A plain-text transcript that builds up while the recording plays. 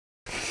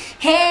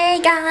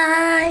Hey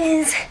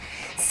guys!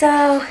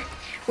 So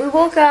we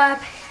woke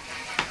up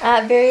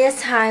at various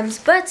times,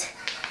 but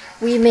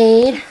we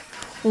made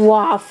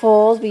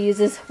waffles. We used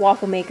this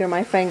waffle maker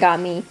my friend got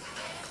me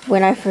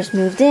when I first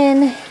moved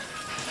in.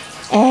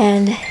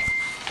 And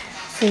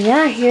so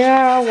yeah, here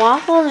are our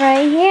waffles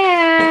right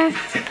here.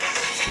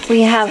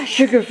 We have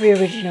sugar-free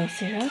original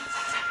syrup,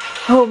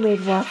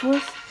 homemade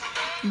waffles,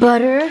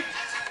 butter,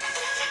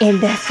 and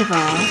best of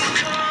all,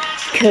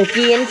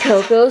 cookie and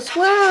cocoa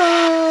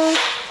swirls.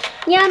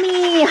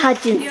 Yummy! Hot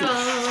Jinsey.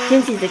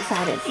 Jinsey's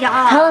excited.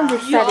 Yeah. Helen's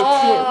excited too.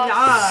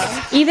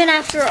 Yeah. Even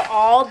after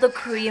all the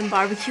Korean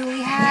barbecue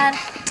we had,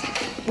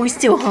 we're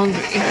still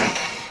hungry.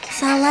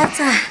 So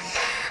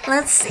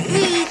let's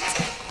eat.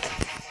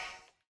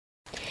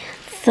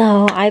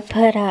 So I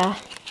put a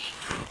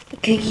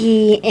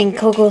cookie and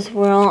cocoa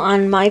swirl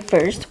on my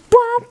first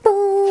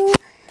waffle.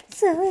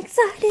 So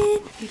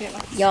excited.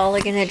 Y'all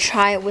are gonna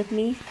try it with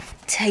me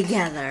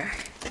together.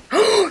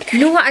 You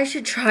know what I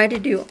should try to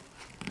do?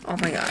 Oh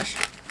my gosh.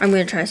 I'm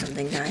gonna try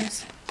something,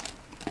 guys.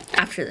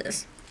 After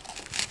this.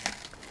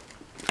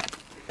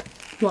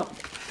 What?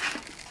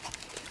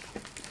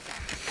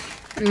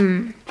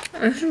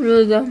 This is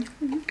really good.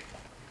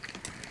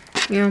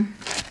 Yeah.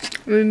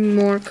 Maybe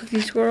more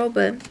cookie swirl,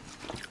 but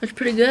it's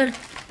pretty good.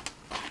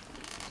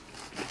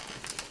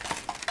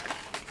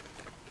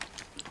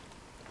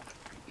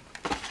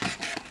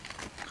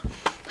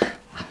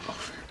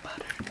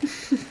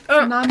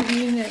 And I'm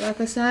eating it like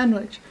a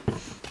sandwich.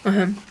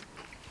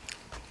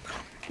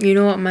 You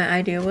know what my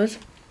idea was?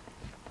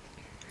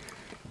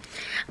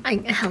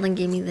 Helen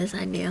gave me this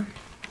idea.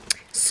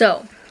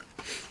 So,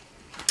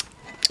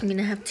 I'm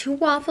gonna have 2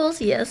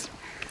 waffles, yes.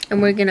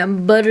 And we're gonna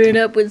butter it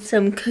up with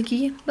some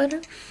cookie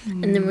butter.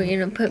 And then we're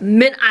gonna put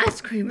mint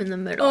ice cream in the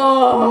middle.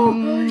 Oh,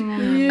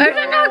 yeah.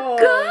 Isn't that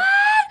good?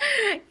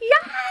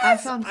 Yes! That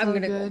sounds so I'm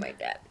gonna good. go make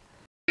that.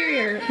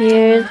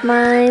 Here's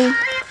my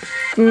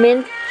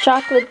mint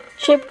chocolate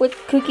chip with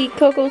cookie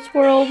cocoa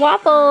swirl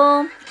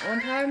waffle. One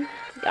time?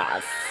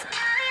 Yes.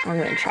 I'm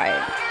gonna try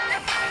it.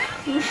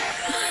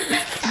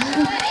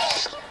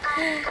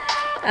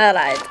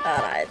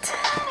 Alright.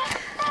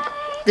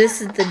 This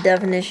is the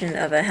definition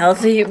of a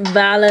healthy,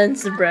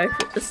 balanced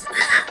breakfast.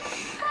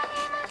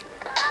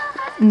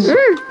 This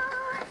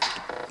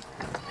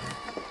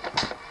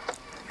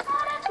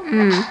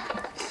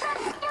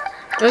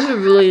is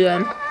really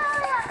good.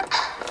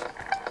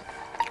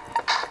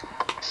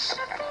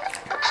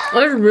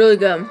 This is really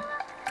good.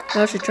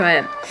 Y'all should try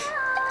it.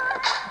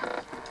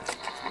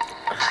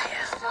 Oh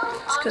yeah,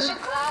 it's good.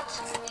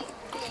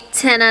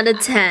 10 out of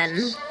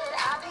 10.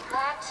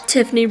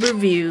 Tiffany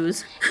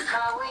reviews.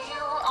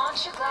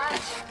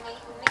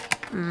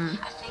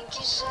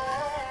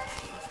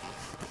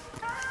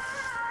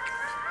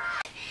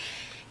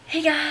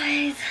 Hey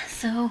guys,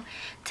 so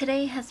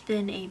today has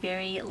been a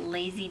very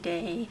lazy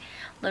day.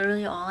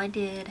 Literally all I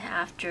did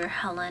after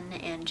Helen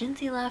and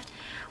Jinsey left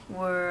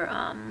were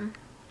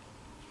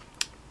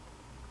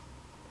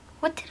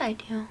what did I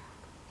do?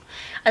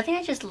 I think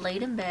I just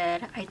laid in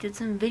bed. I did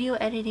some video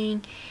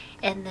editing,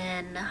 and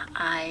then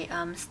I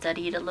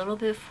studied a little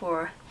bit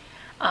for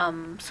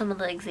some of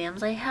the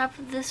exams I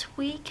have this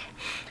week.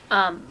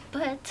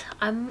 But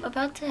I'm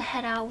about to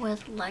head out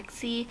with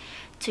Lexi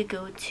to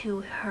go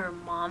to her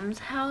mom's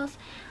house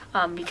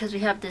because we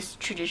have this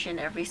tradition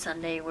every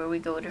Sunday where we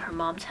go to her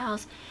mom's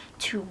house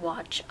to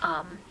watch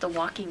The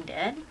Walking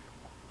Dead.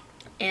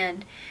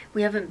 And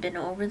we haven't been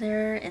over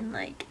there in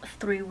like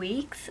 3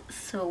 weeks,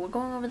 so we're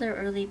going over there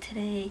early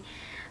today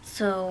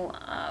so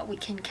we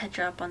can catch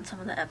up on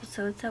some of the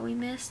episodes that we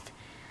missed.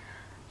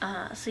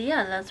 So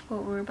yeah, that's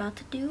what we're about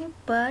to do.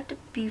 But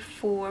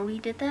before we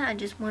did that, I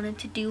just wanted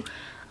to do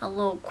a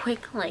little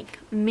quick like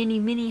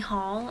mini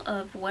haul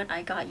of what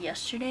I got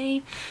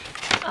yesterday.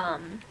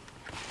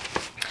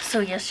 So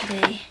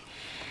yesterday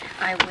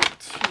I went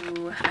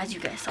to, as you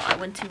guys saw, I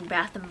went to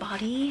Bath and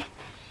Body.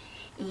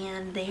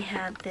 And they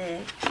had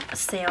the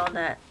sale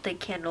that the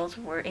candles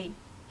were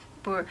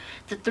the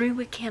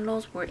 3-wick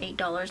candles were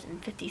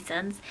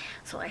 $8.50.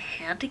 So I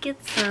had to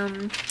get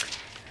some.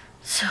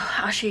 So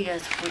I'll show you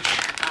guys which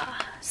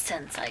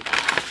scents I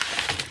got.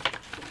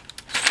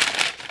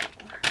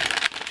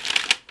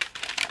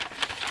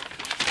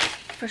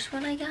 First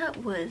one I got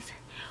was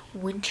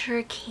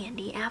Winter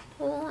Candy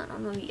Apple. I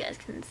don't know if you guys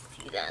can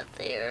see that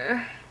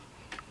there.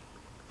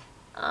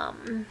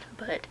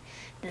 But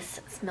this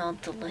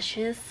smelled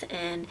delicious,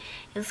 and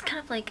it was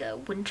kind of like a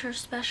winter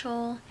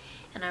special,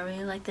 and I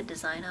really like the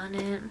design on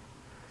it.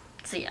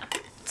 So yeah,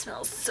 it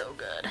smells so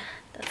good.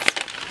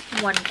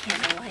 That's one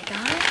candle I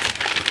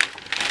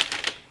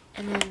got.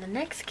 And then the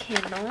next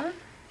candle,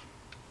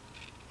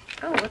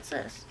 oh, what's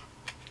this?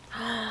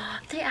 Oh,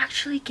 they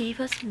actually gave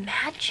us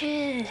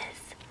matches.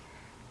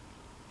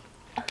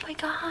 Oh my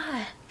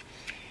god,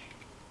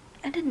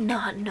 I did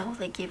not know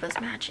they gave us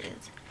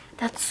matches.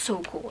 That's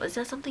so cool. Is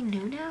that something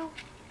new now?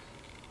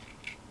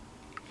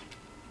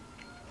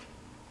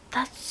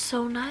 That's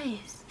so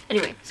nice.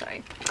 Anyway,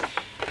 sorry.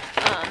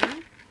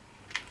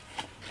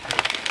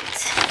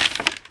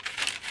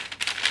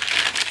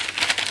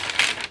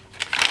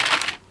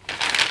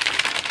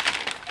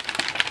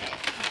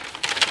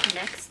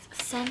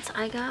 scents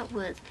I got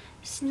was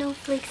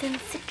snowflakes and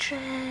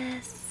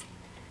citrus.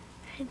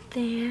 Right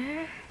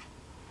there.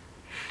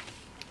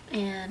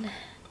 And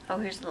oh,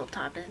 here's a little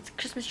top. It's a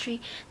Christmas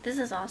tree. This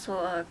is also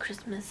a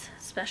Christmas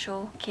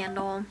special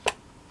candle.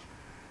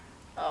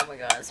 Oh my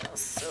god, it smells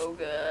so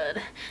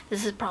good.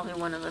 This is probably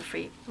one of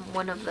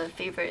the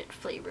favorite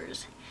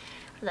flavors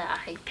that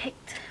I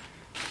picked.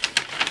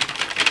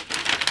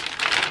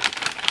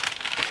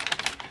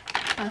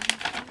 Okay.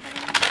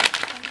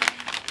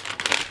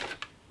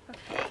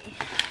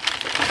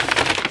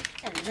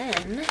 And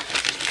then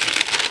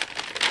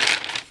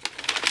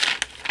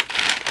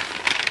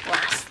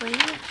lastly,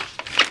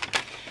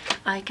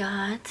 I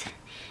got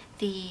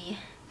the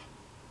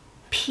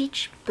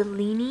Peach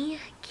Bellini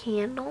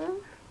candle,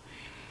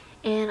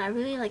 and I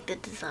really like the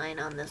design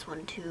on this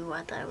one too.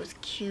 I thought it was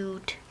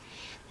cute.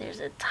 There's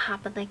a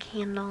top of the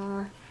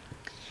candle.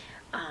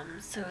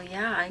 So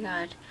yeah, I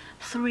got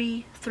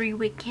three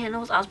wick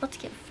candles. I was about to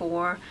get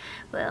 4,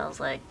 but I was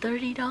like,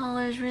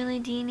 $30, really?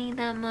 Do you need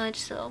that much?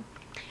 So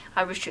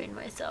I restrained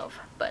myself,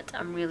 but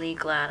I'm really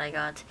glad I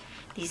got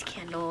these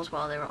candles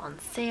while they were on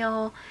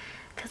sale,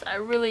 because I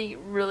really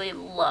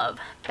love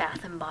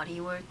Bath and Body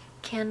Works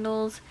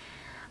candles.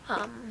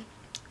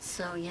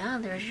 So yeah,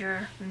 there's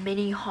your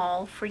mini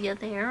haul for you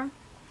there.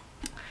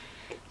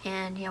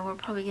 And yeah, we're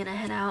probably gonna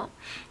head out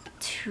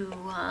to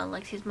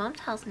Lexi's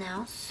mom's house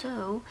now,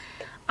 so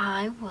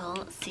I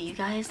will see you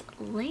guys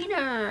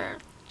later.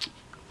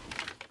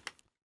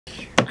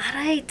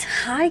 Alright,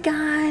 hi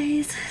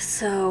guys.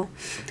 So,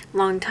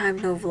 long time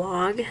no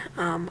vlog.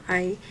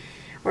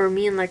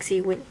 Me and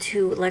Lexi went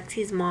to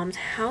Lexi's mom's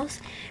house.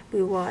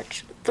 We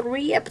watched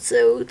 3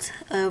 episodes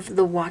of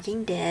The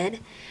Walking Dead,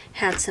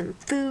 had some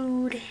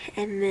food,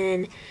 and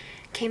then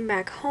came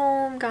back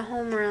home, got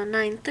home around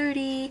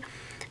 9:30.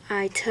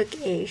 I took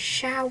a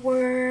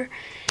shower,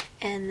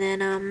 and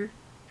then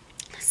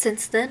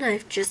since then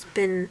I've just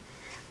been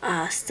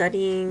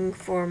studying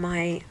for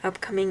my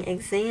upcoming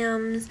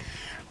exams.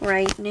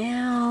 Right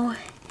now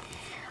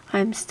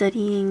I'm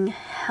studying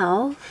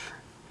health,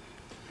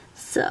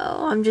 so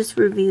I'm just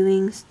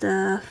reviewing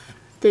stuff.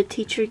 The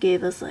teacher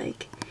gave us,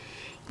 like,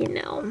 you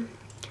know,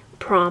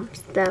 prompts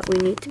that we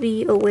need to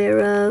be aware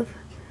of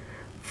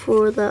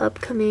for the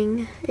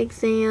upcoming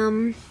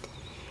exam.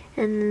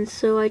 And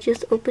so I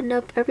just opened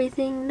up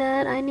everything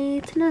that I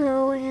need to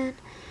know, and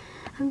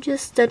I'm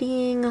just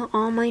studying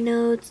all my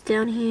notes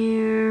down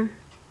here.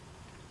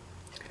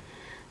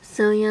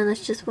 So yeah,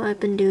 that's just what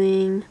I've been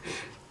doing.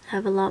 I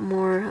have a lot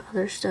more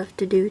other stuff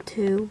to do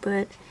too,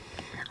 but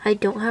I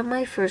don't have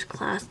my first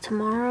class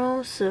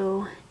tomorrow,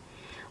 so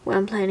what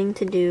I'm planning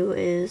to do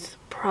is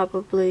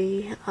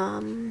probably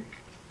I'm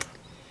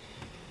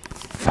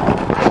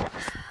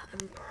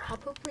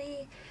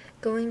probably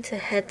going to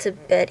head to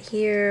bed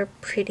here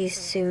pretty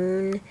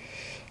soon,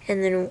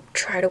 and then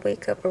try to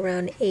wake up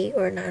around 8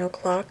 or 9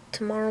 o'clock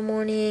tomorrow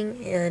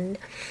morning and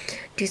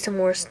do some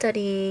more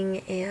studying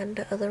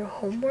and other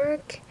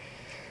homework.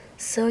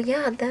 So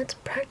yeah, that's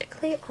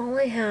practically all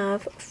I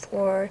have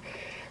for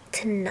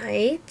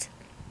tonight.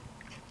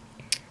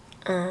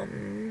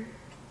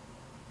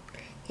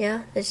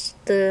 Yeah, it's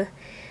the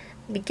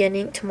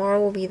beginning.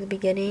 Tomorrow will be the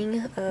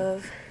beginning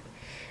of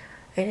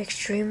an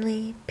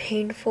extremely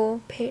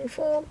painful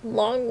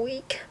long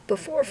week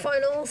before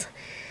finals.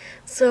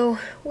 So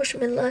wish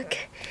me luck,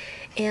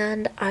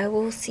 and I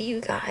will see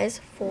you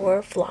guys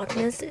for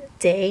Vlogmas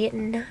day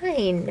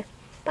 9.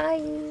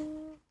 Bye.